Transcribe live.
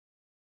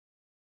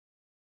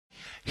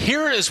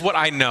Here is what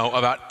I know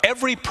about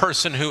every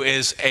person who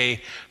is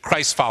a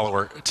Christ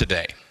follower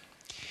today.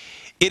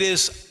 It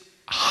is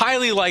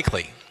highly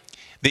likely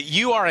that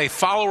you are a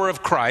follower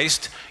of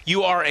Christ,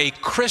 you are a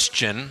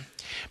Christian,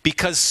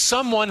 because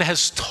someone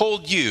has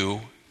told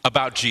you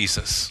about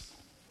Jesus.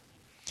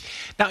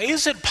 Now,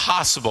 is it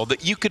possible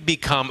that you could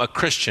become a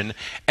Christian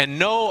and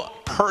no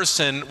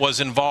person was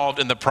involved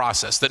in the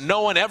process, that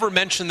no one ever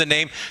mentioned the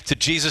name to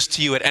Jesus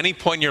to you at any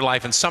point in your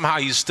life and somehow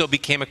you still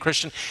became a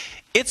Christian?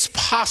 It's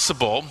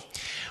possible,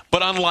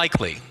 but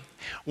unlikely.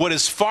 What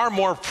is far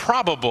more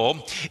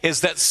probable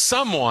is that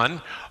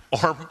someone,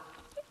 or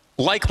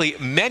likely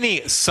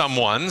many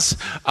someones,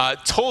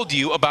 told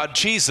you about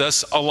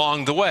Jesus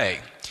along the way.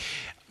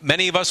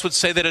 Many of us would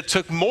say that it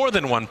took more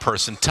than one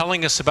person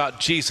telling us about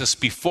Jesus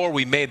before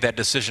we made that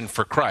decision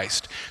for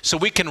Christ. So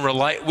we can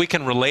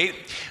relate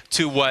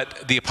to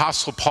what the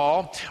Apostle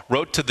Paul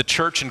wrote to the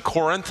church in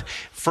Corinth.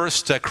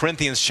 1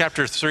 Corinthians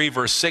chapter 3,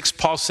 verse 6,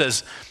 Paul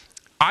says,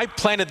 I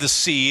planted the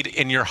seed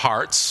in your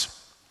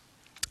hearts,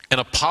 and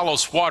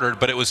Apollos watered,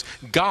 but it was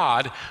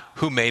God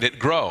who made it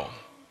grow.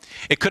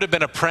 It could have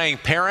been a praying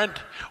parent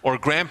or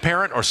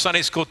grandparent or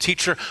Sunday school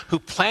teacher who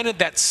planted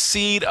that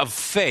seed of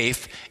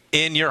faith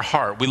in your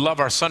heart. We love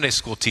our Sunday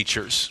school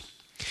teachers.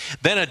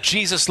 Then a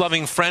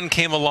Jesus-loving friend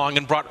came along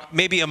and brought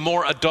maybe a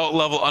more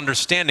adult-level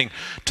understanding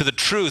to the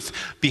truth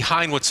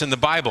behind what's in the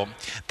Bible.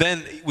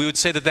 Then we would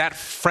say that that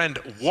friend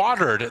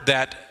watered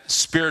that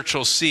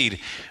spiritual seed.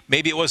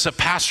 Maybe it was a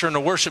pastor in a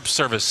worship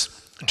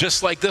service,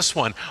 just like this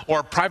one,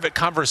 or a private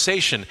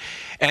conversation,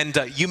 and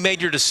you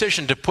made your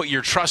decision to put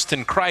your trust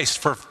in Christ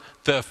for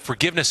the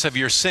forgiveness of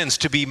your sins,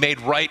 to be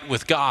made right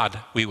with God,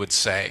 we would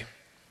say.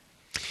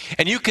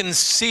 And you can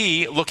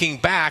see, looking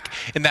back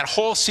in that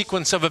whole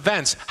sequence of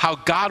events, how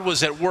God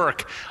was at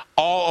work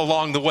all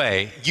along the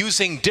way,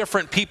 using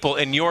different people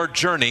in your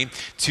journey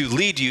to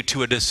lead you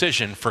to a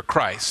decision for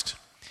Christ.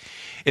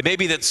 It may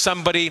be that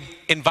somebody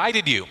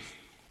invited you,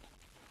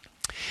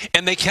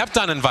 and they kept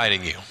on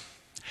inviting you,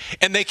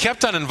 and they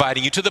kept on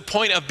inviting you to the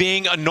point of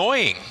being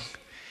annoying.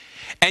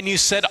 And you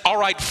said, all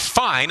right,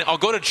 fine, I'll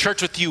go to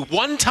church with you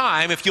one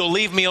time if you'll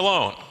leave me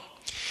alone.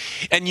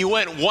 And you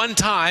went one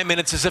time, and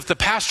it's as if the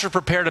pastor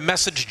prepared a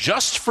message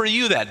just for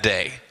you that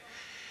day.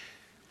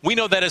 We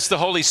know that it's the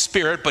Holy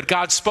Spirit, but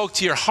God spoke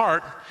to your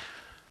heart,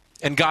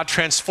 and God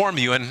transformed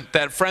you. And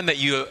that friend that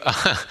you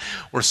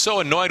were so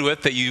annoyed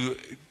with that you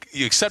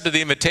accepted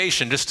the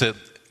invitation just to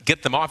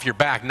get them off your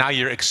back, now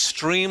you're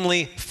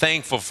extremely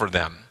thankful for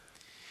them.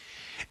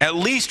 At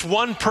least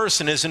one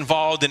person is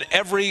involved in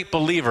every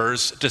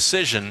believer's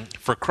decision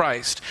for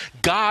Christ.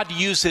 God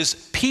uses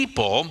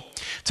people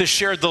to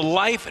share the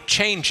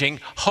life-changing,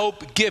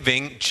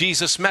 hope-giving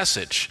Jesus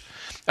message.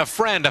 A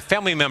friend, a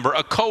family member,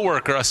 a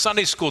coworker, a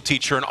Sunday school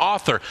teacher, an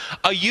author,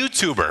 a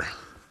YouTuber.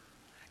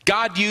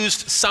 God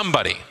used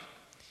somebody.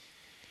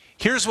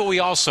 Here's what we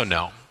also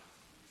know.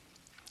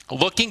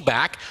 Looking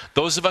back,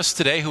 those of us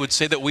today who would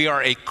say that we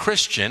are a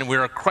Christian,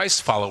 we're a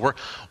Christ follower,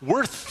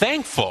 we're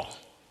thankful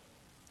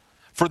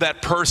for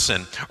that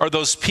person or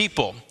those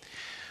people,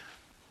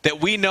 that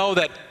we know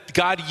that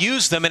God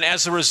used them, and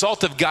as a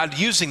result of God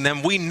using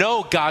them, we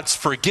know God's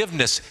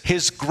forgiveness,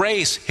 His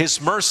grace,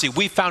 His mercy.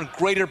 We found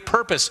greater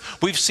purpose.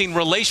 We've seen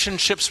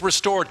relationships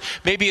restored.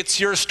 Maybe it's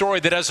your story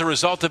that as a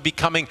result of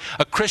becoming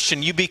a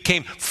Christian, you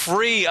became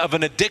free of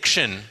an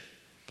addiction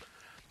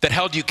that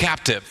held you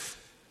captive.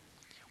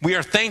 We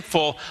are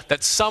thankful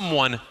that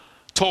someone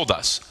told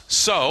us.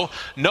 So,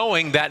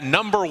 knowing that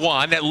number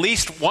one, at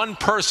least one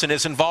person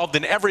is involved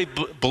in every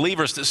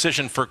believer's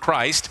decision for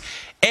Christ,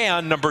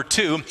 and number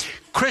two,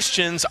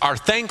 Christians are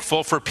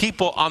thankful for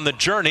people on the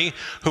journey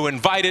who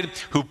invited,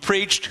 who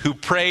preached, who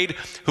prayed,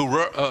 who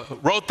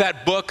wrote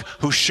that book,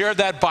 who shared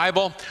that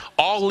Bible,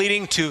 all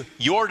leading to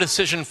your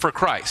decision for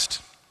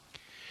Christ.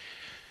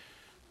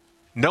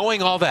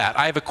 Knowing all that,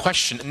 I have a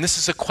question, and this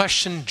is a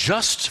question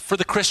just for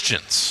the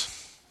Christians.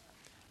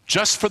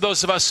 Just for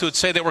those of us who would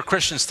say that we're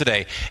Christians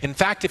today. In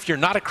fact, if you're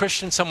not a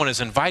Christian, someone has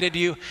invited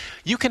you,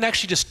 you can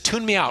actually just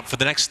tune me out for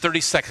the next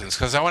 30 seconds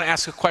because I want to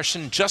ask a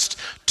question just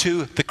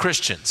to the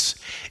Christians.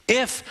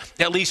 If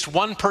at least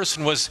one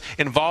person was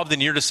involved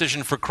in your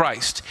decision for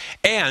Christ,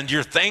 and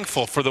you're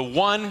thankful for the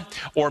one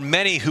or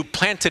many who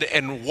planted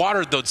and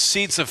watered those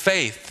seeds of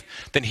faith,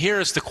 then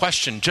here is the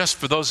question just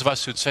for those of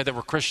us who'd say that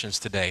we're Christians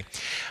today.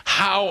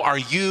 How are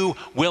you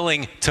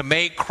willing to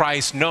make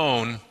Christ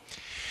known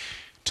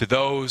to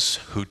those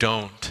who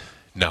don't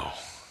know?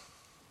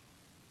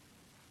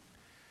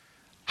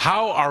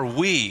 How are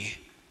we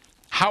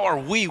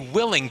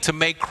willing to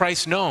make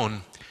Christ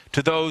known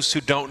to those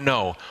who don't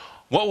know?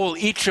 What will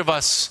each of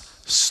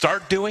us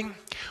start doing?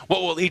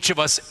 What will each of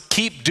us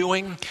keep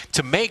doing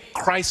to make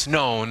Christ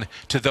known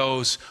to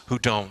those who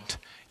don't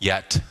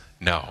yet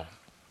know?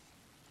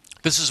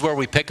 This is where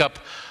we pick up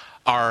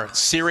our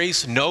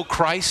series, Know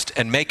Christ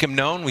and Make Him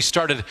Known. We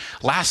started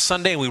last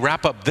Sunday and we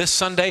wrap up this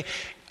Sunday.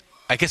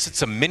 I guess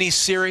it's a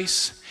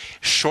mini-series,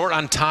 short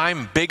on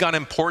time, big on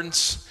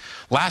importance.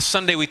 Last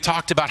Sunday, we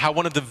talked about how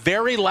one of the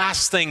very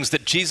last things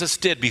that Jesus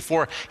did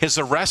before his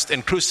arrest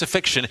and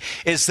crucifixion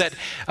is that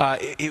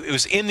it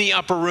was in the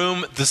upper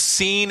room. The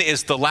scene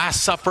is the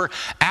Last Supper.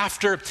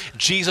 After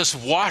Jesus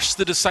washed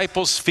the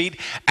disciples' feet,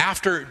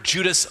 after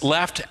Judas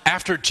left,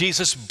 after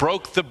Jesus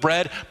broke the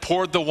bread,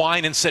 poured the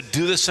wine, and said,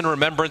 "Do this in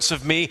remembrance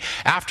of me."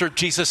 After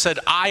Jesus said,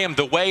 "I am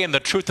the way and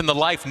the truth and the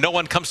life. No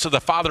one comes to the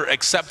Father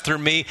except through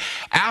me."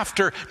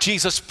 After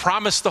Jesus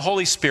promised the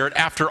Holy Spirit,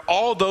 after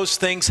all those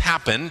things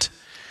happened,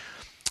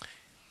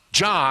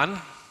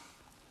 John,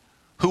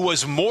 who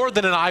was more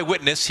than an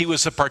eyewitness, he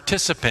was a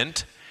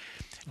participant.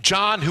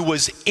 John, who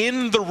was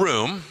in the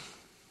room,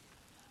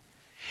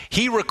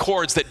 he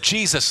records that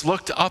Jesus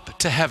looked up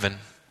to heaven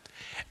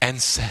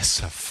and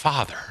says,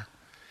 "Father,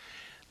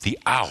 the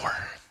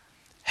hour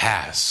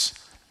has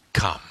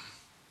come."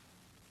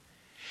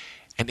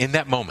 And in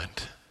that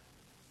moment,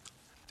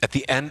 at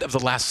the end of the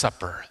Last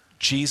Supper,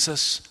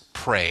 Jesus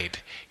prayed.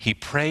 He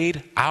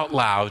prayed out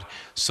loud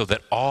so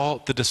that all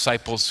the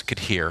disciples could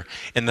hear.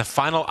 In the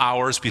final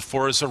hours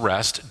before his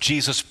arrest,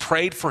 Jesus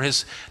prayed for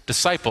his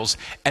disciples.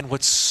 And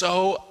what's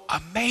so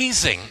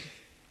amazing,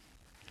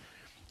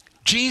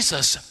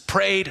 Jesus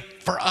prayed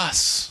for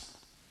us.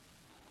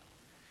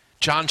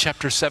 John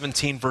chapter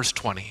 17, verse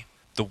 20,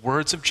 the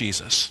words of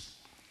Jesus.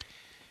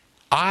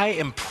 "I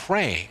am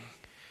praying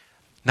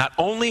not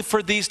only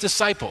for these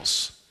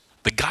disciples,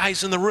 the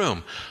guys in the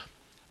room,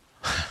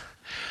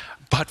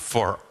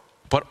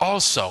 but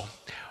also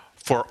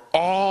for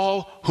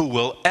all who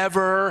will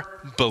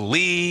ever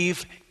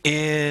believe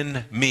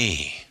in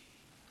me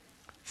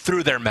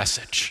through their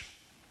message."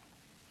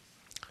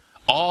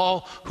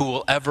 All who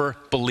will ever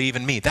believe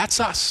in me. That's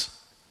us.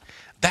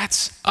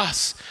 That's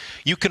us.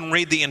 You can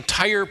read the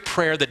entire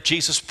prayer that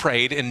Jesus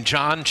prayed in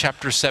John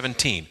chapter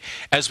 17.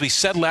 As we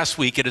said last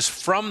week, it is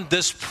from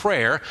this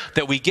prayer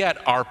that we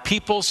get our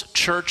People's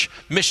Church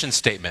mission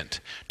statement: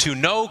 to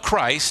know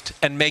Christ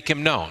and make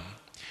him known.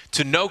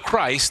 To know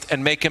Christ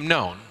and make him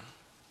known.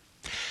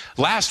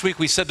 Last week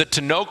we said that to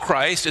know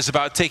Christ is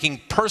about taking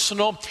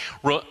personal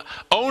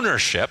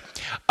ownership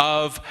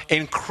of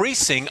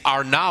increasing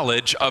our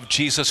knowledge of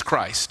Jesus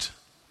Christ.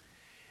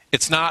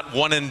 It's not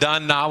one and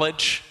done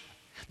knowledge.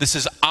 This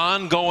is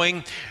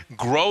ongoing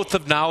growth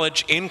of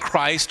knowledge in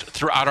Christ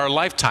throughout our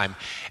lifetime.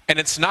 And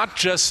it's not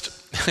just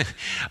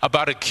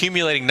about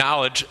accumulating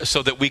knowledge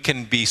so that we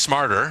can be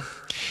smarter.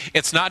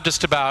 It's not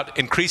just about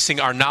increasing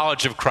our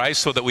knowledge of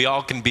Christ so that we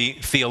all can be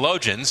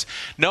theologians.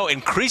 No,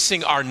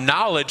 increasing our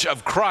knowledge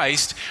of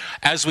Christ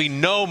as we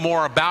know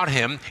more about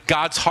him.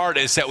 God's heart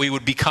is that we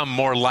would become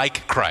more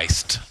like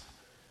Christ.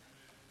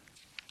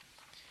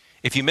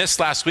 If you missed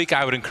last week,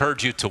 I would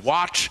encourage you to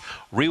watch,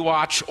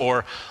 rewatch,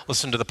 or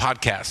listen to the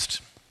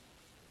podcast.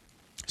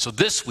 So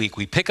this week,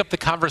 we pick up the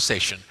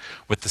conversation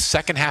with the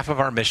second half of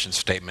our mission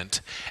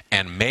statement,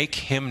 and make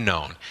him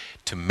known,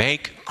 to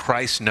make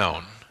Christ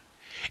known.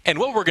 And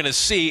what we're going to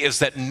see is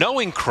that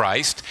knowing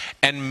Christ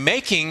and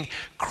making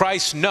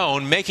Christ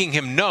known, making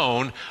him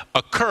known,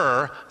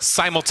 occur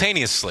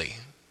simultaneously.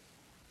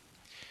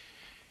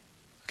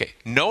 Okay,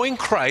 knowing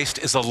Christ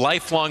is a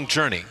lifelong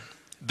journey.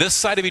 This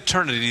side of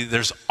eternity,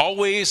 there's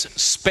always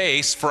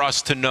space for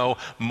us to know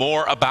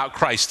more about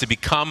Christ, to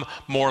become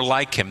more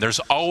like him. There's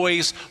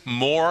always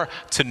more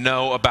to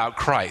know about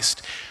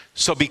Christ.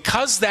 So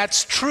because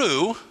that's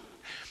true,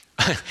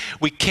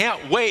 we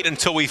can't wait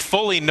until we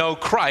fully know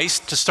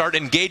Christ to start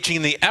engaging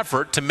in the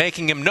effort to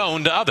making him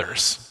known to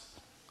others.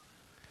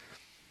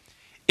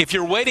 If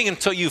you're waiting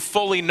until you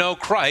fully know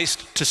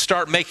Christ to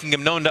start making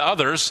him known to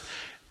others,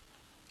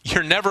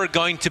 you're never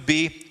going to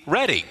be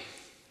ready.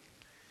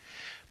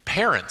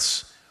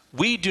 Parents,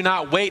 we do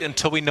not wait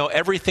until we know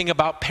everything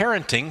about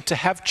parenting to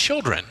have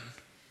children.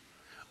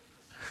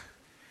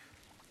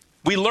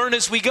 We learn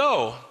as we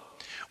go.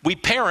 We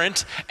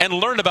parent and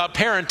learn about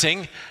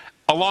parenting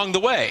along the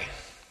way.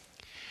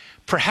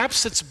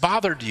 Perhaps it's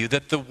bothered you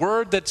that the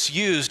word that's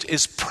used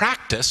is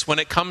practice when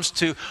it comes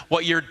to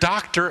what your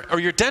doctor or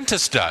your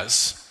dentist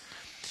does.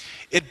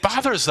 It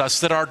bothers us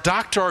that our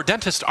doctor or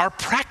dentist are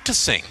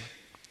practicing.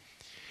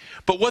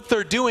 But what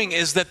they're doing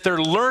is that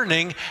they're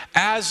learning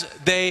as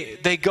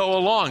they go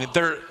along.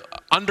 They're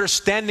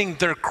understanding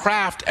their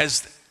craft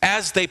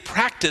as they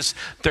practice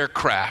their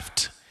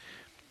craft.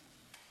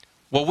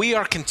 While we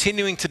are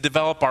continuing to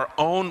develop our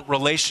own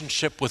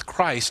relationship with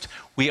Christ,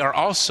 we are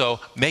also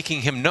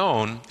making him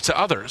known to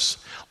others.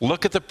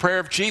 Look at the prayer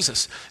of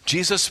Jesus.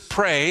 Jesus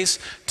prays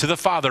to the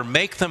Father,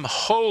 "Make them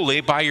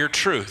holy by your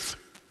truth.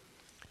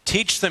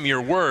 Teach them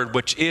your word,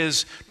 which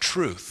is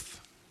truth."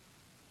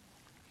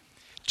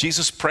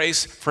 Jesus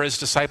prays for his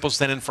disciples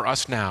then and for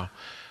us now.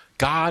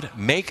 God,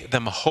 make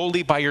them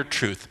holy by your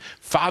truth.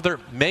 Father,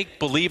 make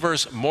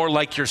believers more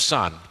like your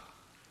Son.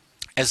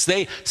 As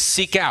they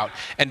seek out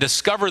and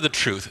discover the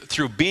truth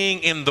through being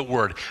in the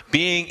Word,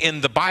 being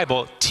in the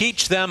Bible,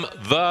 teach them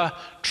the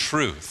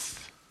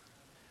truth.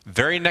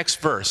 Very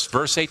next verse,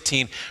 verse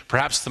 18,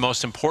 perhaps the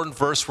most important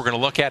verse we're going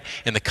to look at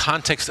in the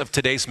context of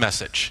today's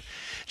message.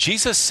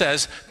 Jesus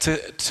says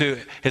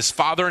to his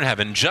Father in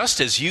heaven, "Just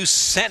as you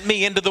sent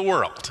me into the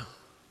world,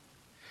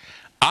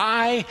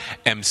 I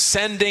am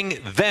sending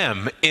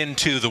them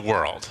into the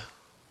world.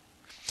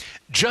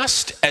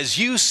 Just as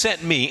you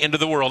sent me into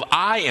the world,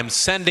 I am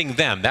sending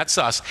them, that's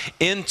us,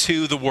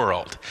 into the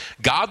world.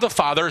 God the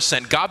Father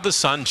sent God the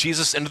Son,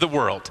 Jesus, into the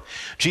world.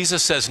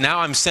 Jesus says, now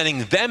I'm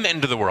sending them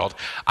into the world.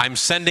 I'm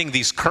sending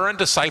these current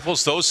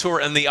disciples, those who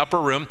are in the upper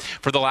room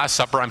for the Last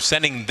Supper, I'm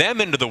sending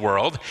them into the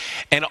world,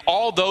 and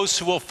all those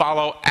who will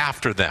follow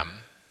after them.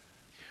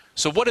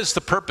 So what is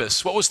the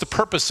purpose? What was the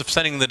purpose of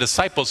sending the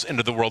disciples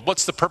into the world?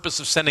 What's the purpose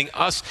of sending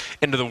us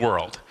into the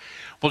world?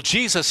 Well,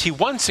 Jesus, he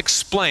once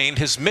explained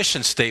his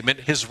mission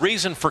statement, his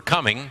reason for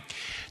coming,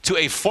 to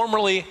a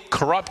formerly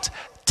corrupt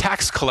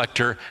tax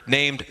collector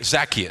named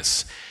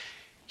Zacchaeus.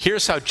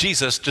 Here's how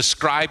Jesus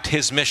described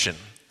his mission.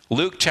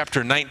 Luke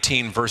chapter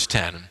 19, verse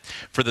 10.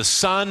 For the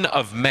Son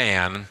of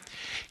Man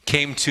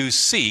came to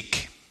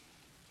seek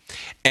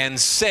and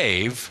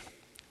save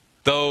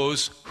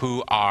those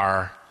who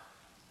are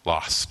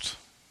lost.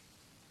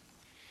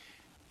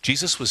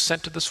 Jesus was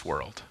sent to this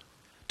world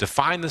to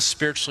find the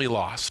spiritually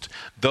lost,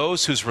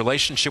 those whose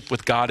relationship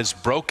with God is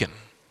broken,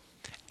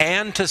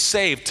 and to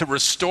save, to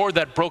restore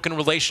that broken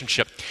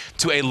relationship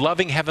to a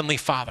loving heavenly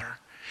Father.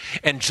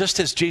 And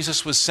just as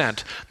Jesus was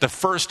sent, the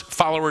first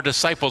follower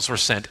disciples were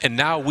sent, and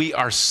now we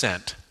are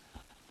sent.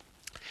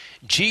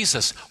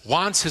 Jesus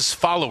wants his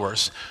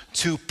followers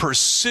to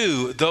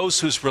pursue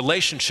those whose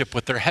relationship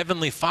with their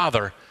heavenly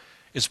Father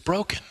is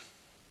broken.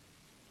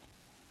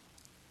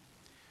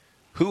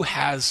 Who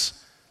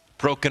has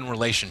broken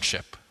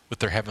relationship with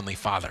their heavenly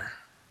Father?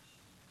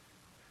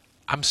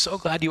 I'm so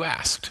glad you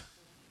asked.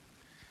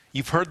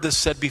 You've heard this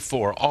said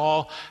before,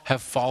 all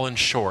have fallen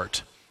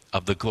short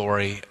of the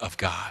glory of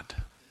God.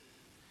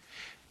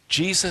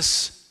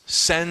 Jesus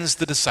sends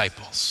the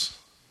disciples.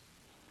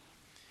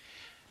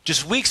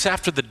 Just weeks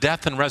after the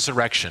death and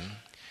resurrection,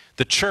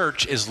 the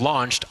church is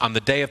launched on the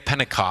day of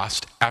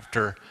Pentecost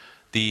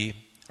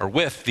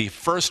with the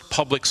first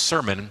public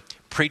sermon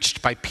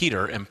preached by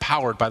Peter,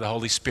 empowered by the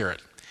Holy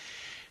Spirit.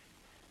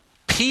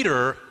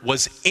 Peter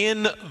was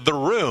in the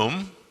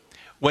room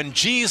when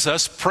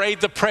Jesus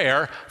prayed the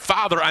prayer,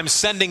 Father, I'm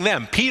sending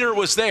them. Peter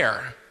was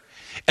there.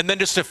 And then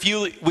just a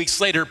few weeks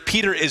later,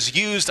 Peter is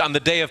used on the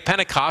day of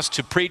Pentecost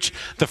to preach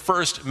the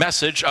first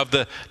message of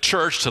the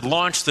church, to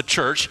launch the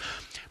church.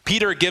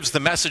 Peter gives the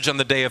message on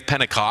the day of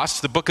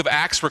Pentecost. The book of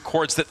Acts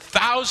records that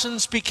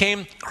thousands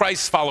became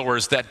Christ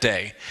followers that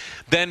day.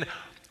 Then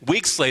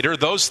weeks later,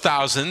 those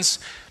thousands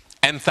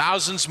and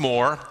thousands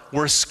more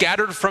were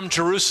scattered from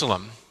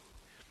Jerusalem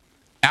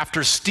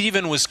after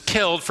Stephen was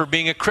killed for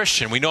being a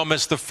Christian. We know him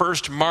as the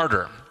first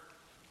martyr.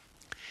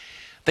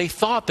 They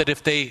thought that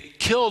if they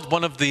killed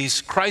one of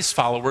these Christ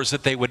followers,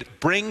 that they would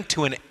bring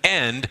to an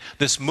end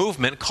this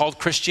movement called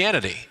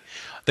Christianity.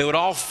 They would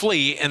all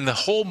flee and the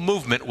whole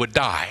movement would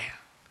die.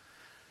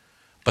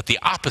 But the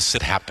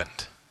opposite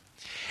happened.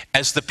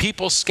 As the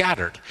people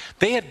scattered,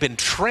 they had been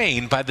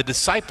trained by the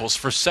disciples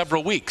for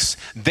several weeks.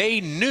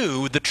 They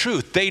knew the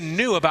truth. They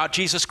knew about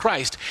Jesus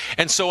Christ.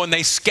 And so when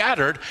they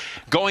scattered,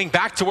 going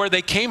back to where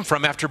they came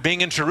from after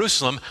being in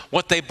Jerusalem,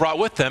 what they brought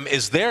with them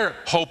is their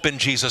hope in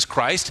Jesus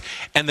Christ.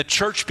 And the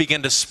church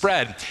began to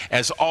spread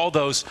as all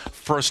those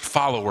first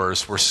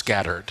followers were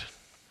scattered.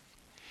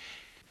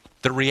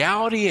 The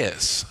reality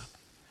is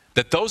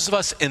that those of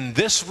us in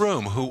this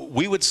room who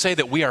we would say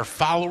that we are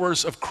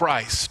followers of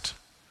Christ,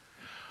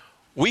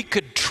 we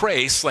could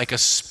trace, like a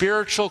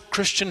spiritual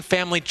Christian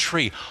family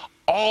tree,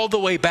 all the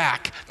way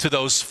back to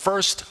those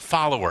first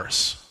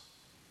followers.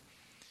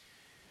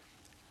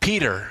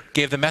 Peter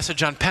gave the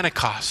message on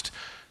Pentecost.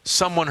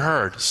 Someone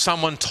heard,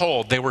 someone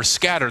told, they were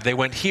scattered, they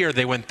went here,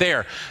 they went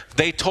there.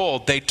 They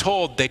told,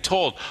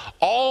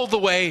 all the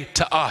way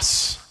to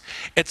us.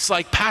 It's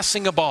like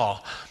passing a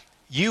ball.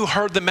 You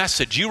heard the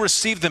message, you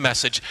received the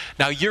message.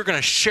 Now you're going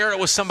to share it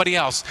with somebody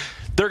else.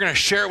 They're going to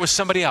share it with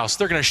somebody else.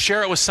 They're going to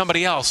share it with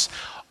somebody else.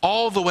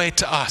 All the way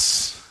to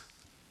us.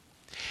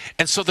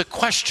 And so the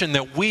question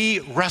that we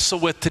wrestle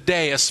with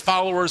today as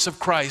followers of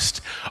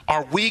Christ,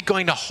 are we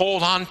going to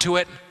hold on to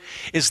it?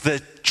 Is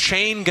the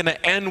chain going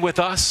to end with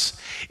us?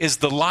 Is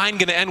the line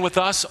going to end with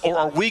us? Or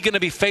are we going to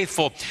be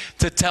faithful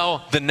to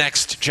tell the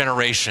next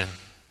generation?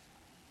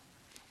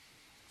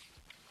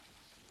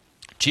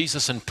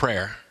 Jesus in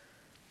prayer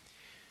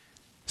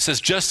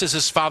says, just as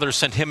his Father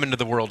sent him into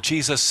the world,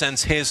 Jesus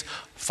sends his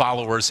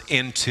followers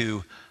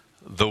into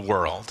the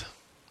world.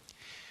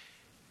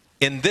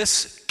 In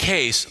this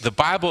case, the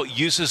Bible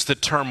uses the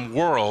term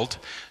world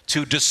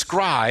to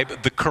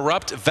describe the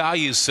corrupt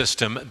value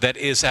system that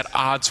is at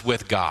odds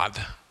with God.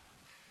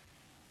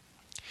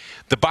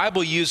 The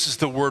Bible uses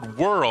the word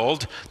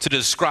world to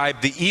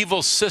describe the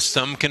evil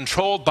system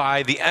controlled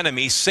by the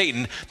enemy,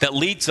 Satan, that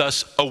leads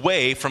us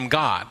away from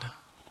God.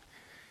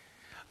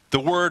 The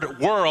word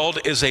world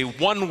is a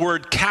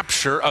one-word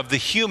capture of the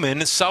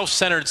human,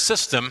 self-centered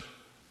system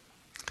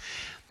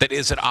that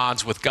is at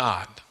odds with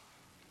God.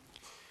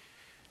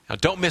 Now,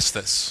 don't miss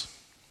this.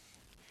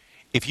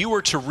 If you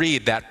were to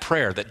read that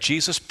prayer that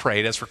Jesus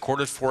prayed as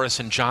recorded for us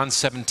in John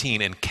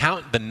 17 and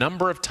count the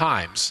number of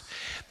times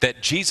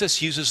that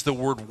Jesus uses the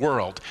word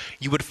world,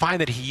 you would find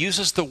that he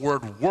uses the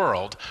word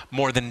world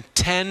more than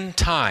 10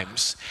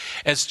 times.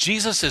 As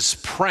Jesus is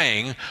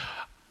praying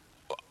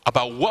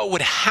about what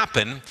would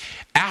happen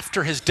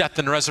after his death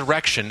and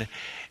resurrection,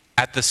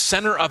 at the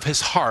center of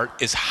his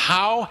heart is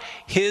how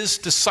his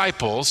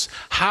disciples,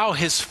 how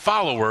his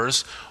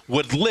followers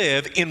would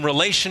live in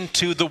relation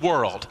to the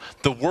world.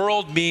 The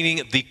world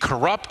meaning the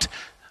corrupt,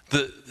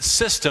 the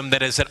system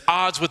that is at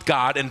odds with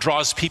God and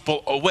draws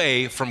people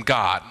away from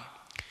God.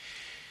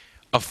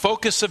 A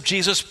focus of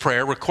Jesus'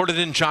 prayer, recorded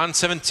in John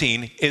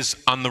 17, is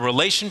on the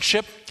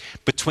relationship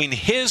between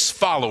his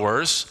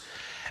followers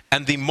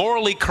and the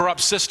morally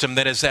corrupt system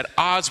that is at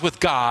odds with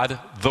God,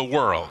 the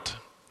world.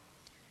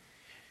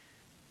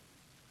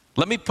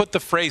 Let me put the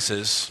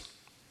phrases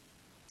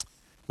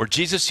where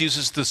Jesus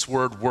uses this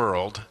word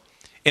world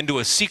into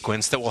a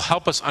sequence that will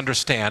help us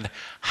understand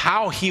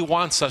how he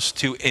wants us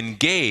to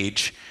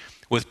engage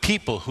with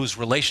people whose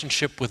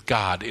relationship with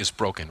God is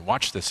broken.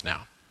 Watch this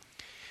now.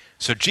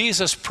 So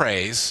Jesus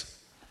prays,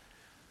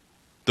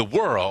 the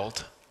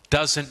world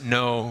doesn't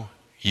know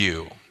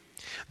you.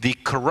 The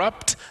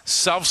corrupt,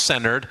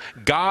 self-centered,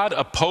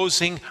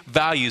 God-opposing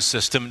value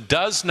system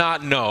does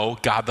not know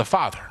God the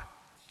Father.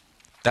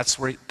 That's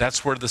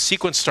where the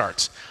sequence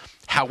starts.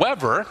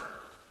 However,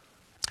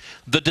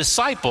 the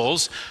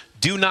disciples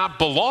do not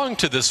belong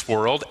to this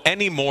world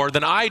any more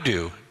than I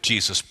do,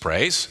 Jesus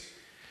prays.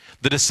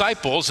 The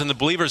disciples and the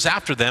believers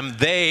after them,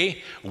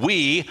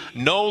 we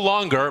no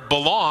longer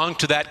belong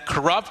to that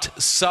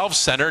corrupt,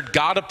 self-centered,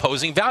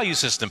 God-opposing value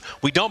system.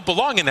 We don't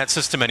belong in that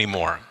system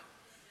anymore.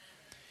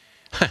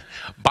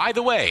 By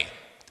the way,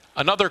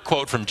 another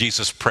quote from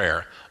Jesus'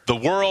 prayer, the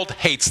world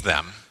hates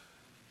them.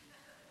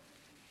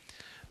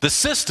 The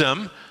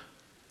system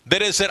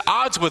that is at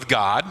odds with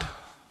God,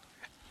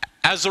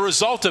 as a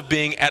result of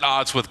being at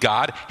odds with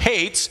God,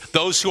 hates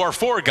those who are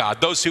for God,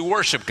 those who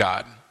worship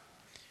God.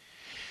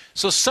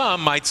 So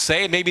some might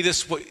say, maybe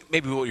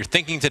what you're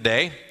thinking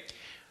today,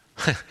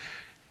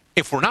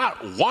 if we're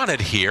not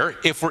wanted here,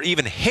 if we're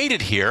even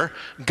hated here,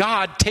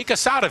 God, take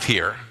us out of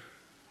here.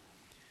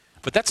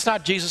 But that's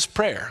not Jesus'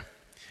 prayer.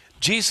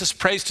 Jesus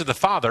prays to the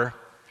Father,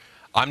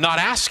 I'm not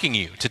asking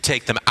you to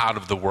take them out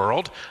of the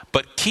world,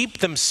 but keep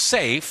them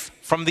safe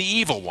from the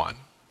evil one.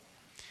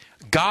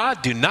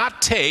 God, do not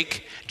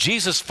take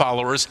Jesus'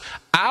 followers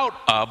out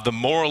of the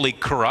morally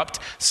corrupt,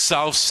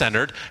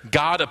 self-centered,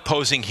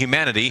 God-opposing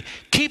humanity.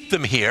 Keep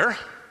them here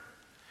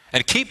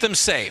and keep them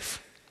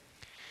safe.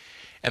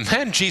 And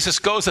then Jesus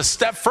goes a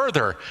step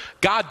further.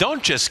 God,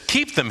 don't just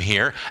keep them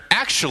here.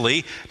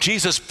 Actually,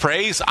 Jesus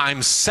prays,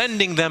 I'm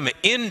sending them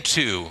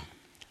into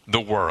the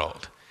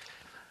world.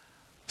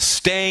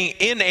 Staying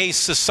in a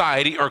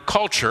society or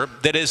culture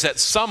that is at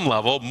some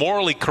level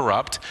morally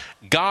corrupt,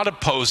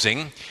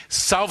 God-opposing,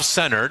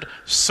 self-centered,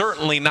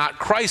 certainly not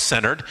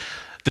Christ-centered,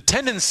 the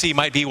tendency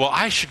might be, well,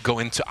 I should go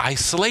into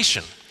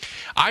isolation.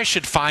 I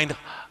should find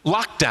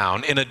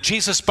lockdown in a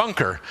Jesus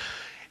bunker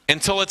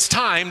until it's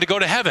time to go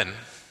to heaven.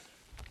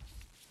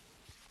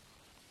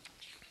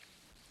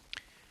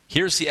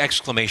 Here's the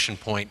exclamation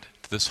point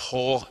to this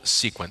whole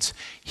sequence.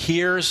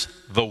 Here's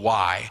the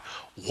why.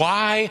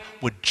 Why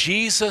would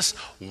Jesus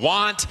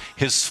want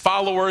his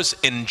followers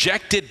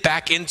injected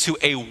back into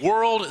a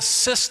world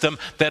system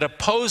that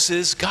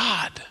opposes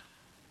God?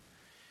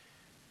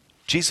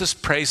 Jesus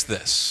prays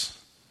this.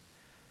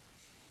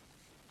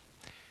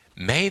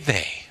 May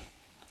they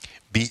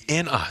be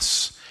in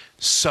us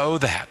so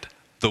that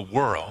the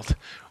world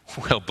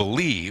will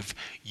believe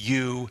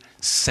you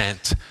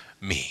sent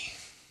me.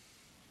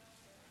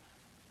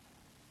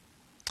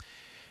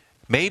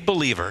 May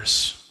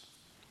believers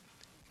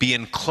be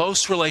in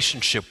close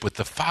relationship with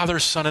the Father,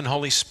 Son, and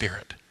Holy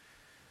Spirit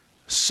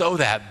so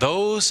that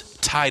those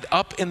tied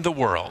up in the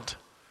world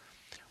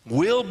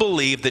will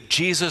believe that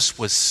Jesus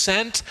was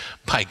sent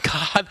by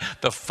God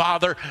the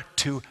Father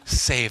to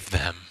save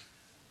them.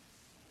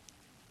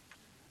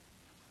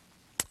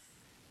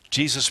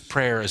 Jesus'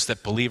 prayer is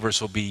that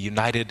believers will be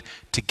united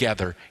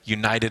together,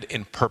 united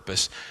in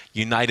purpose,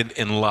 united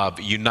in love,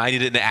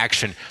 united in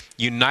action,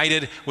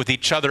 united with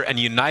each other, and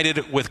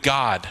united with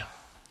God.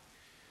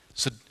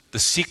 So the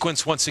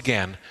sequence, once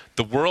again,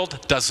 the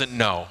world doesn't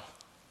know.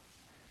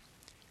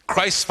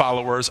 Christ's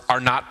followers are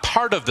not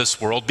part of this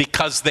world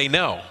because they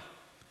know.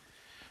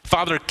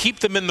 Father, keep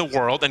them in the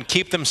world and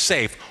keep them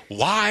safe.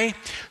 Why?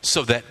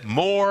 So that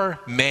more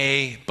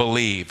may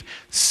believe.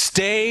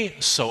 Stay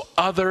so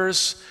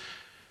others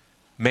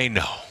may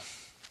know.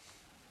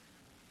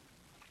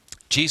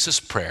 Jesus'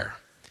 prayer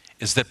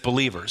is that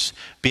believers,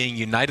 being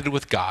united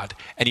with God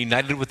and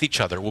united with each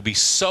other, will be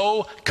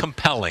so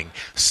compelling,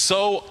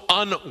 so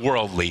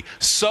unworldly,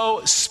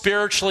 so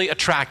spiritually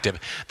attractive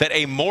that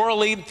a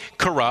morally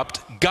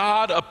corrupt,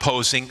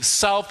 God-opposing,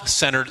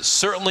 self-centered,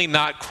 certainly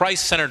not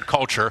Christ-centered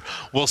culture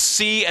will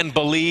see and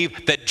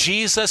believe that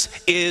Jesus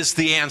is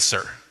the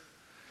answer.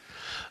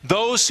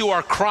 Those who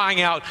are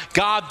crying out,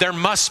 God, there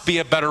must be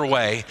a better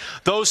way.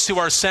 Those who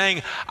are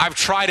saying, I've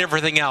tried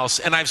everything else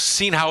and I've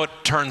seen how it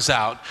turns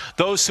out.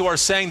 Those who are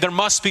saying there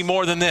must be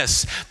more than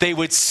this. They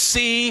would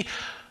see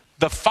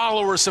the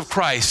followers of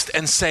Christ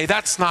and say,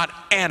 that's not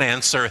an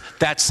answer,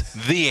 that's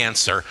the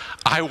answer.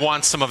 I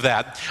want some of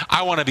that.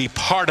 I want to be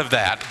part of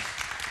that.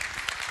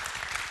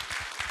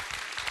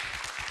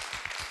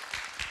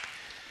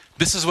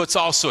 This is what's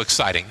also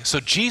exciting.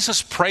 So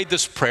Jesus prayed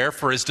this prayer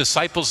for his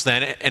disciples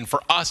then and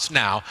for us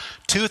now,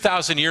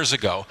 2,000 years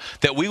ago,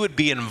 that we would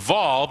be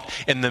involved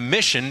in the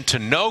mission to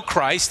know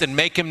Christ and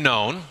make him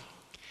known.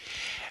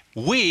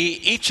 We,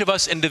 each of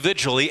us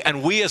individually,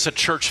 and we as a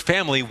church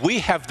family, we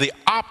have the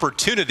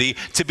opportunity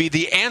to be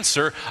the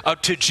answer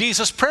to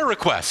Jesus' prayer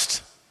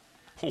request.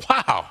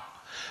 Wow,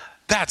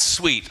 that's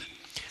sweet.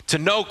 To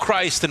know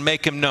Christ and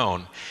make him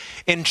known.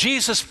 In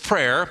Jesus'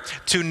 prayer,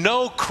 to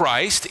know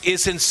Christ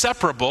is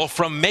inseparable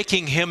from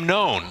making him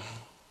known.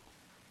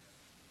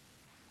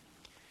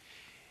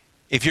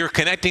 If you're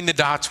connecting the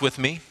dots with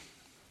me,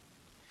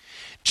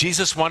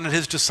 Jesus wanted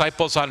his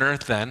disciples on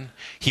earth then.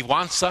 He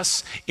wants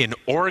us in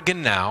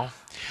Oregon now,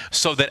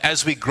 so that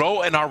as we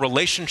grow in our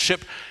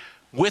relationship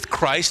with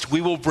Christ,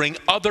 we will bring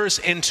others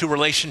into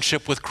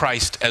relationship with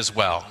Christ as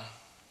well.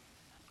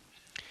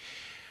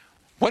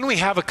 When we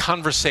have a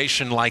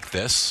conversation like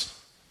this,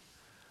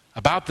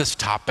 about this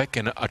topic,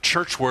 and a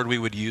church word we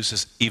would use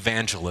is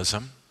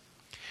evangelism,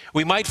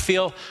 we might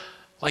feel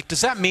like,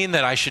 does that mean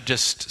that I should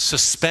just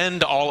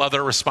suspend all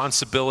other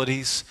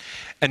responsibilities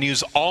and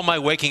use all my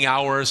waking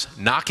hours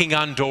knocking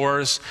on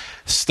doors,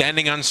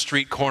 standing on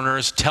street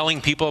corners,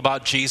 telling people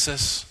about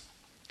Jesus?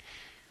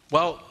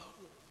 Well,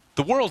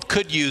 the world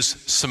could use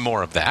some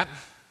more of that.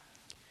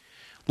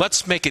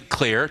 Let's make it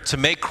clear, to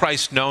make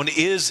Christ known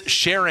is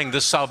sharing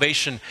the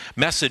salvation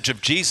message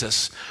of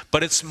Jesus,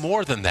 but it's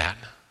more than that.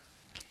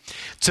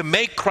 To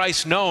make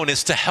Christ known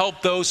is to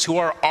help those who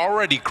are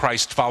already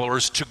Christ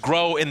followers to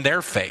grow in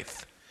their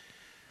faith.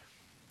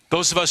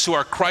 Those of us who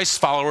are Christ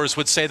followers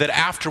would say that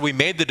after we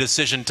made the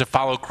decision to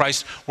follow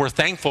Christ, we're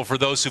thankful for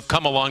those who've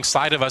come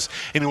alongside of us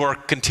and who are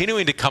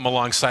continuing to come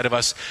alongside of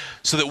us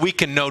so that we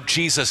can know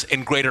Jesus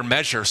in greater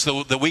measure,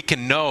 so that we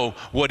can know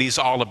what he's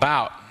all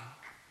about.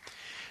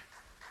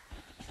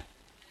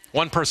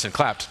 One person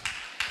clapped.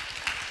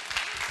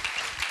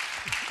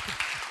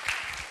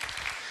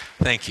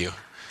 Thank you.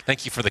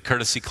 Thank you for the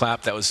courtesy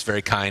clap. That was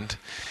very kind.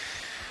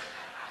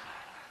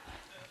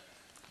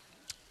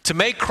 To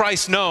make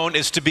Christ known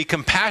is to be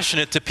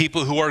compassionate to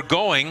people who are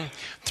going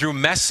through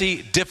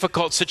messy,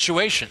 difficult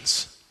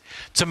situations.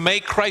 To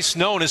make Christ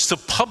known is to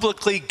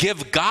publicly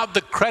give God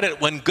the credit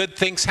when good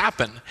things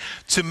happen.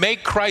 To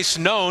make Christ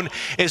known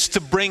is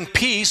to bring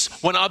peace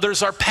when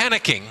others are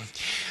panicking.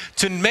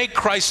 To make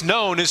Christ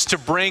known is to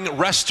bring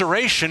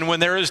restoration when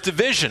there is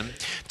division.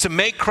 To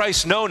make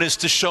Christ known is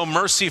to show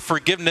mercy,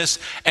 forgiveness,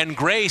 and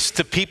grace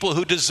to people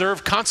who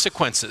deserve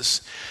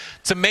consequences.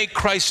 To make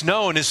Christ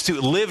known is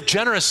to live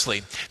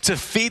generously, to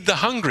feed the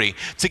hungry,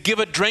 to give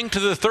a drink to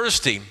the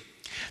thirsty,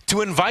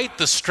 to invite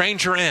the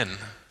stranger in.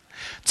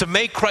 To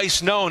make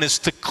Christ known is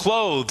to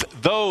clothe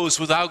those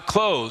without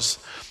clothes.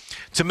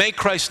 To make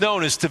Christ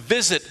known is to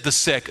visit the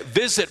sick,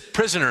 visit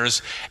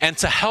prisoners, and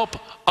to help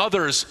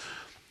others,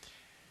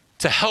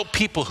 to help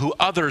people who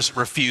others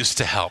refuse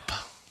to help.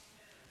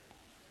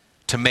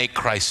 To make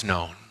Christ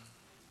known.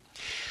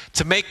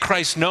 To make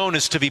Christ known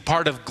is to be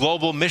part of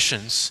global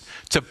missions,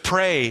 to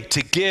pray,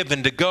 to give,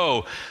 and to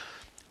go.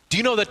 Do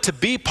you know that to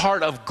be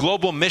part of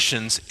global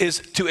missions is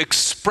to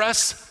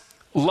express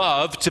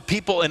love to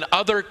people in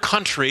other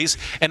countries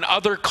and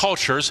other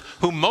cultures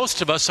who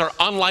most of us are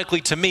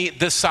unlikely to meet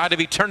this side of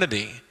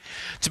eternity?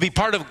 To be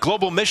part of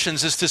global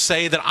missions is to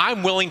say that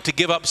I'm willing to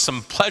give up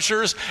some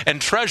pleasures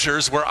and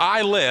treasures where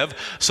I live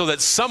so that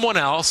someone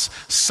else,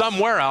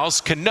 somewhere else,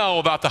 can know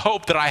about the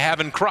hope that I have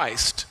in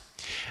Christ.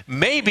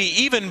 Maybe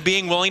even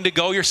being willing to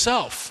go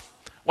yourself.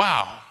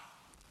 Wow.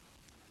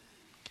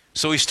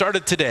 So we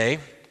started today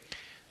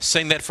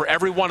saying that for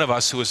every one of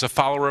us who is a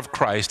follower of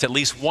Christ, at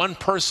least one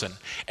person,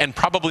 and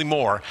probably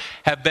more,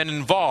 have been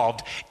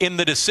involved in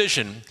the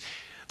decision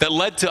that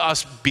led to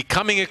us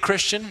becoming a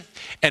Christian,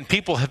 and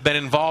people have been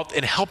involved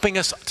in helping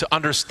us to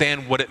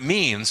understand what it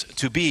means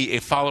to be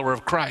a follower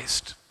of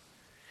Christ.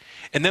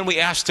 And then we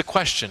asked a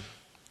question,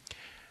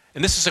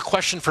 and this is a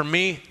question for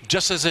me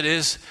just as it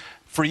is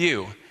for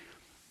you.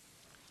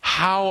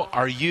 How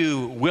are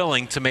you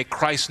willing to make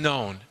Christ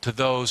known to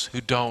those who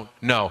don't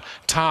know?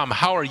 Tom,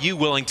 how are you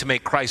willing to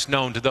make Christ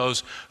known to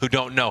those who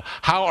don't know?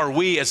 How are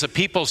we as a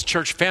People's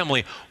Church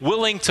family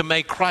willing to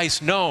make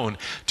Christ known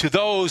to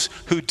those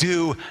who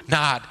do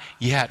not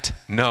yet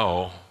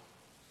know?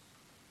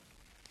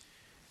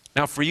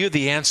 Now for you,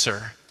 the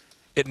answer,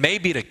 it may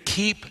be to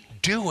keep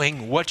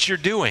doing what you're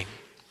doing.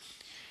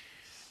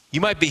 You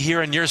might be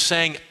here and you're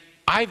saying,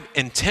 I'm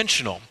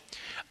intentional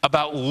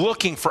about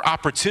looking for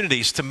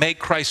opportunities to make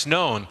Christ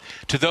known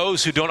to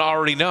those who don't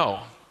already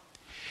know.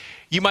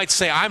 You might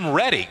say, I'm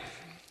ready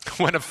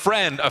when a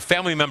friend, a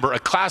family member, a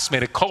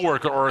classmate, a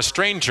coworker, or a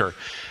stranger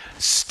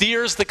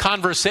steers the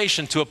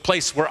conversation to a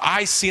place where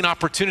I see an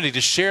opportunity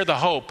to share the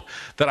hope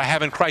that I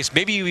have in Christ.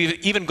 Maybe you've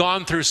even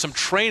gone through some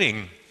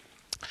training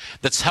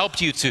that's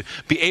helped you to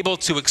be able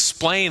to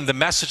explain the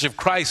message of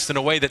Christ in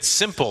a way that's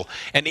simple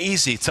and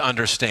easy to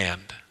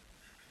understand.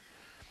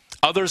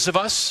 Others of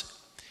us,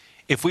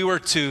 if we were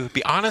to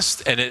be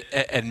honest and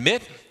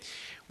admit,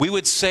 we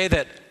would say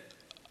that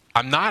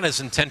I'm not as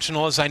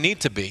intentional as I need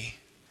to be.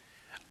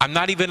 I'm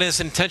not even as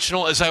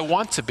intentional as I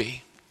want to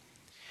be.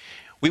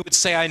 We would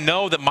say, I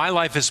know that my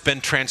life has been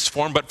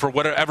transformed, but for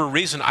whatever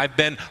reason, I've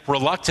been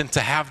reluctant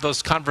to have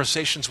those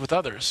conversations with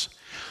others.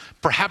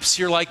 Perhaps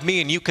you're like me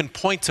and you can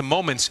point to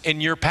moments in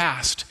your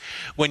past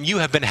when you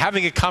have been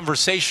having a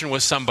conversation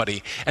with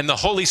somebody and the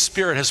Holy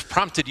Spirit has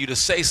prompted you to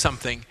say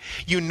something.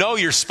 You know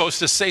you're supposed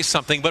to say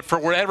something, but for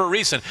whatever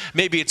reason,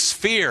 maybe it's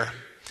fear,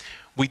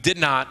 we did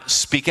not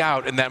speak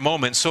out in that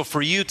moment. So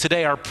for you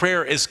today, our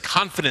prayer is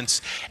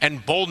confidence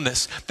and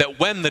boldness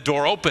that when the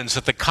door opens,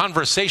 that the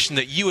conversation,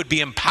 that you would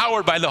be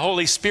empowered by the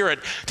Holy Spirit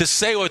to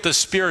say what the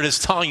Spirit is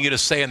telling you to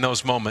say in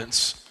those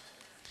moments.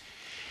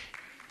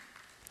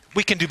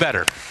 We can do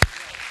better.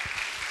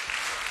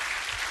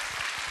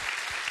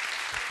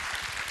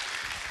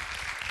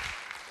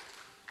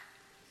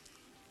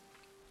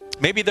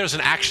 Maybe there's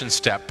an action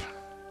step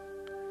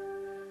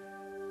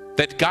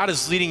that God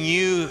is leading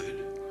you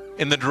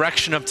in the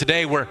direction of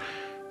today where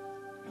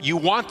you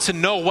want to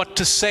know what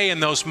to say in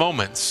those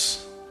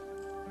moments.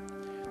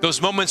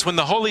 Those moments when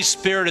the Holy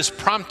Spirit has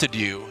prompted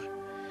you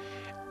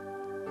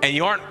and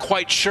you aren't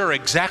quite sure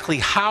exactly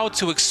how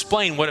to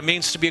explain what it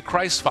means to be a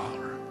Christ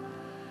follower.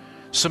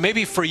 So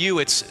maybe for you,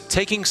 it's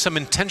taking some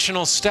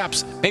intentional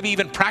steps, maybe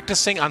even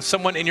practicing on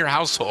someone in your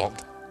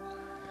household.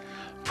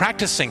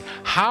 Practicing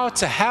how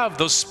to have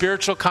those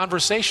spiritual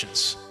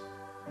conversations.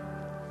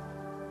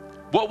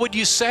 What would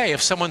you say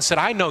if someone said,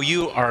 I know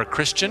you are a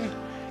Christian.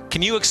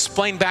 Can you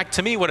explain back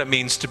to me what it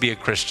means to be a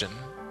Christian?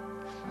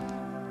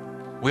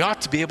 We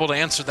ought to be able to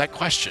answer that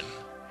question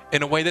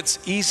in a way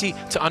that's easy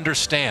to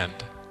understand.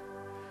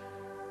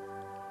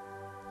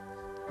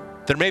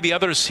 There may be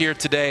others here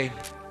today,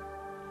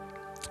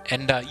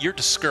 and you're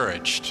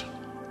discouraged.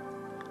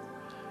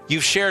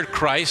 You've shared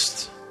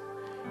Christ,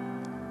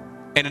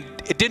 and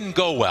it didn't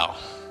go well.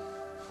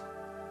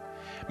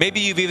 Maybe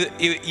you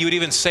would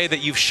even say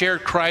that you've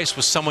shared Christ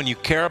with someone you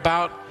care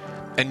about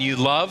and you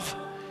love,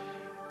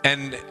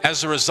 and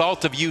as a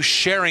result of you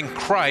sharing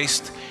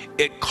Christ,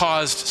 it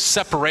caused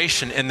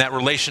separation in that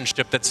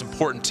relationship that's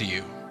important to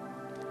you.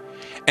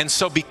 And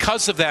so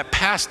because of that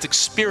past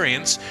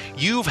experience,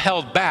 you've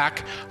held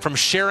back from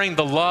sharing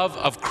the love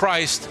of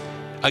Christ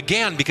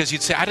again because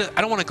you'd say, I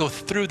don't want to go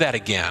through that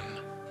again.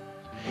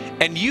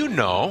 And you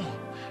know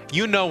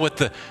what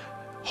the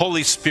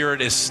Holy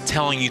Spirit is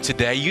telling you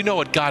today. You know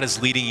what God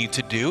is leading you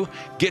to do.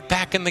 Get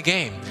back in the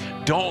game.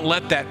 Don't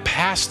let that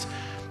past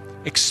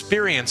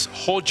experience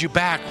hold you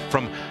back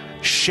from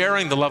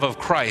sharing the love of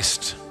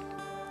Christ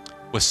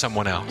with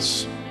someone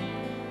else.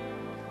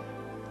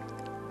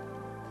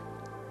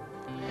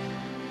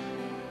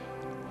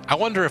 I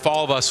wonder if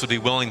all of us would be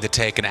willing to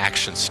take an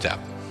action step.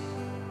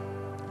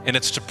 And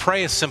it's to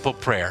pray a simple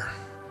prayer.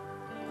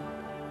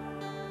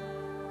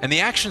 And the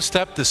action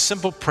step, the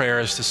simple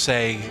prayer, is to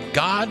say,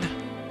 God,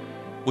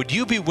 would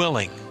you be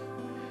willing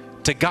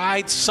to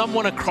guide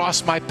someone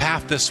across my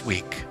path this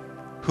week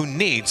who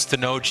needs to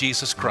know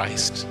Jesus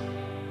Christ?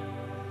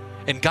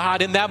 And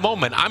God, in that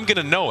moment, I'm going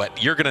to know it.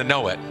 You're going to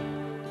know it.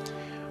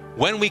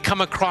 When we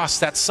come across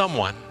that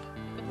someone,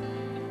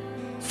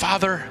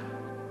 Father,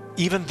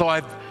 even though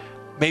I've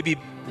maybe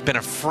been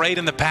afraid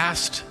in the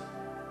past,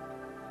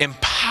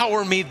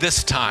 empower me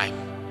this time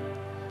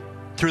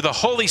through the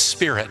Holy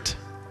Spirit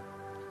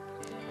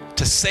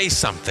to say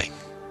something.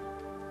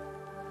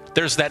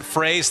 There's that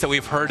phrase that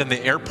we've heard in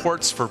the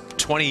airports for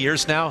 20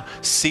 years now,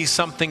 see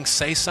something,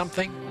 say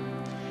something.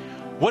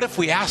 What if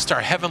we asked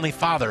our Heavenly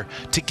Father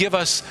to give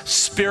us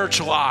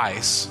spiritual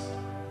eyes?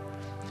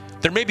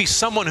 There may be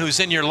someone who's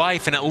in your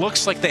life and it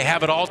looks like they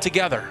have it all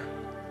together.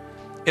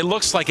 It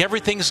looks like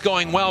everything's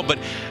going well, but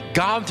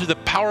God, through the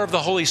power of the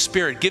Holy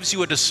Spirit, gives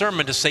you a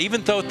discernment to say,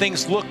 even though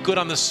things look good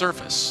on the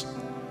surface,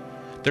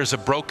 there's a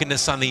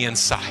brokenness on the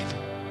inside.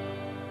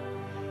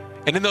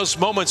 And in those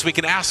moments, we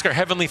can ask our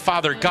Heavenly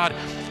Father, God,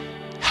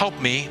 help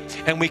me.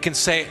 And we can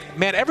say,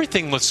 man,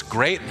 everything looks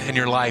great in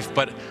your life,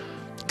 but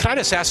can I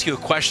just ask you a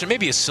question,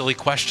 maybe a silly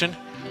question?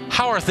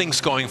 How are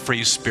things going for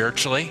you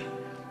spiritually?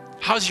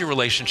 How's your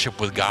relationship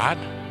with God?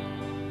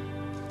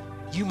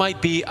 You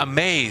might be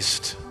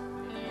amazed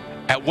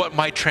at what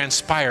might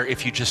transpire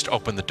if you just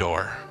open the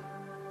door.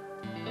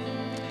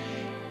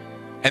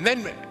 And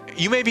then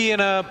you may be in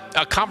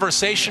a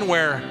conversation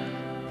where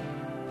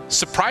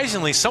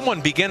surprisingly,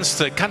 someone begins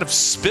to kind of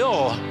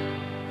spill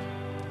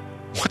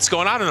what's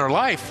going on in their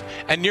life.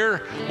 And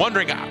you're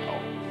wondering,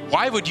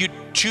 why would you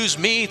choose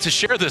me to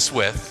share this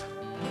with?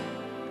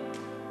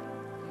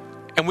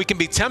 And we can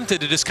be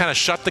tempted to just kind of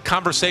shut the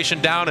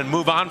conversation down and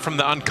move on from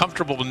the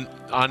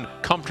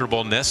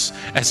uncomfortableness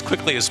as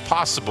quickly as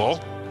possible.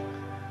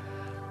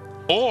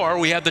 Or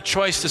we have the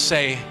choice to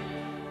say,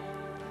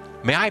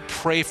 may I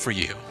pray for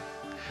you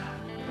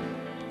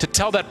to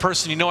tell that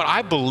person, you know what,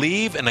 I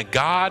believe in a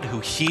God who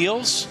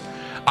heals.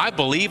 I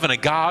believe in a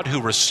God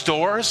who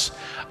restores.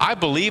 I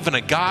believe in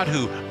a God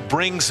who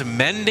brings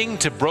mending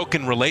to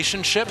broken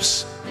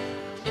relationships.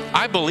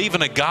 I believe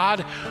in a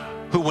God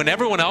who, when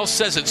everyone else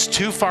says it's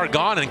too far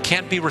gone and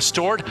can't be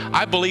restored,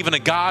 I believe in a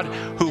God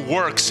who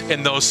works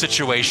in those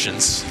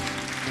situations.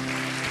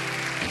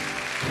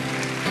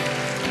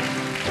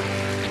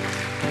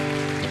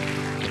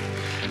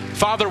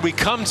 Father, we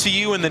come to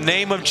you in the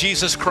name of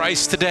Jesus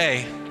Christ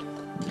today.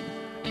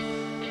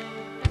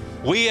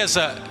 We as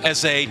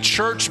a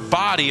church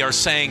body are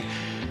saying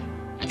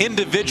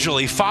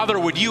individually, Father,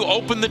 would you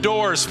open the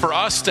doors for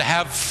us to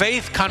have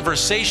faith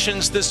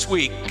conversations this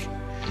week?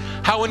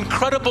 How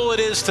incredible it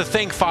is to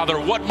think, Father,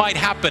 what might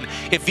happen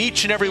if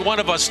each and every one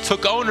of us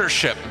took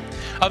ownership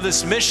of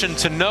this mission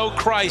to know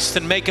Christ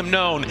and make him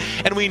known.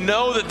 And we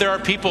know that there are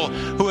people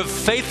who have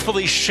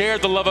faithfully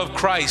shared the love of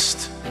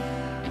Christ,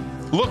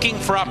 looking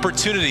for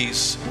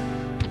opportunities.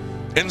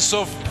 And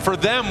so for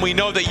them, we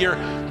know that you're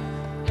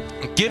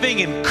giving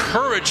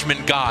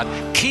encouragement,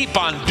 God. Keep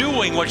on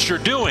doing what you're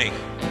doing.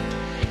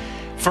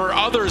 For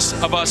others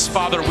of us,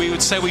 Father, we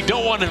would say we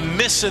don't want to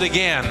miss it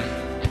again.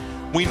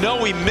 We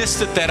know we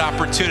missed it, that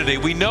opportunity.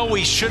 We know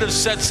we should have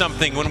said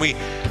something when we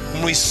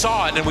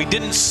saw it and we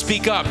didn't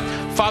speak up.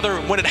 Father,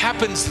 when it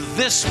happens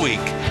this week,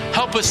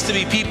 help us to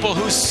be people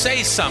who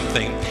say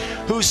something,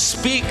 who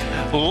speak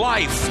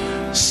life,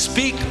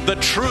 speak the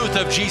truth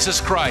of Jesus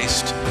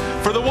Christ.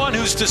 For the one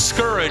who's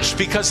discouraged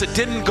because it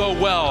didn't go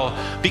well,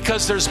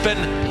 because there's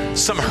been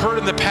some hurt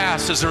in the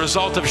past as a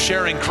result of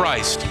sharing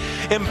Christ,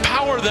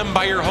 empower them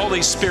by your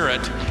Holy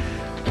Spirit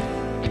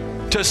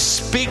to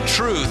speak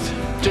truth,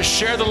 to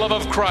share the love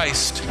of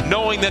Christ,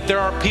 knowing that there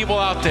are people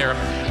out there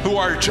who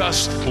are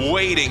just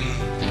waiting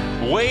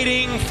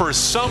for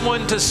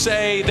someone to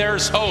say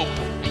there's hope,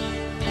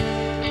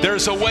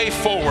 there's a way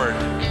forward,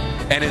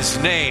 and his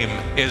name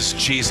is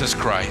Jesus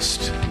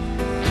Christ.